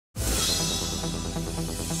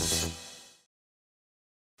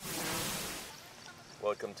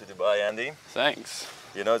Welcome to Dubai, Andy. Thanks.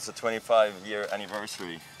 You know, it's a 25-year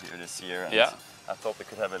anniversary here this year, and yeah. I thought we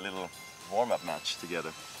could have a little warm-up match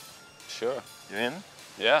together. Sure. You in?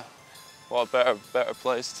 Yeah. What a better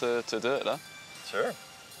place to do it, huh? Sure.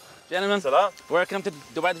 Gentlemen, Ta-da. welcome to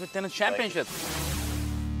Dubai Tennis Championship.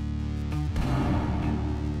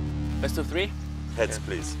 Best of three? Heads,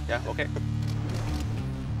 please. Yeah, okay.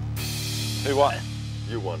 Who won?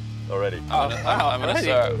 You won already. Oh, I'm gonna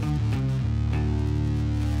serve.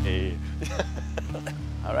 Hey.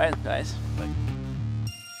 All right, guys.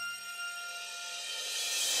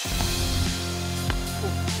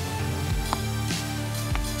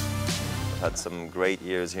 I've had some great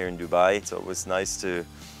years here in Dubai. It's always nice to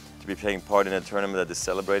be taking part in a tournament that is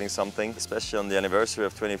celebrating something, especially on the anniversary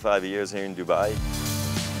of 25 years here in Dubai.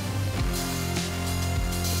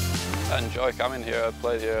 I enjoy coming here. I've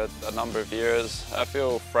played here a number of years. I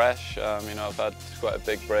feel fresh. You know, I've had quite a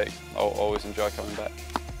big break. I'll always enjoy coming back.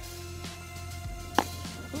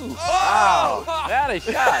 Ooh. Wow! That is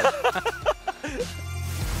shot!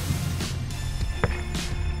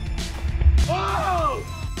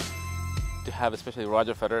 To have especially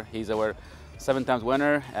Roger Federer, he's our 7-time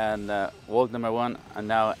winner and world #1, and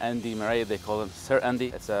now Andy Marrey, they call him Sir Andy.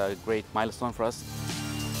 It's a great milestone for us.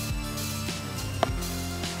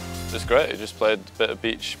 Just great. I just played a bit of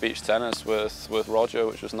beach tennis with Roger,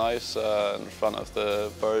 which was nice, in front of the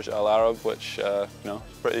Burj Al Arab, which you know,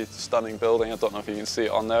 pretty stunning building. I don't know if you can see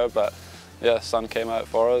it on there, but yeah, sun came out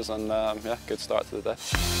for us, and yeah, good start to the day.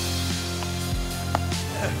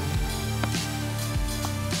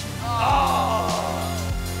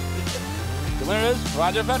 The winner is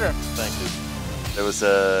Roger Federer. Thank you. It was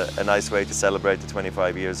a nice way to celebrate the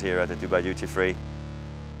 25 years here at the Dubai Duty Free.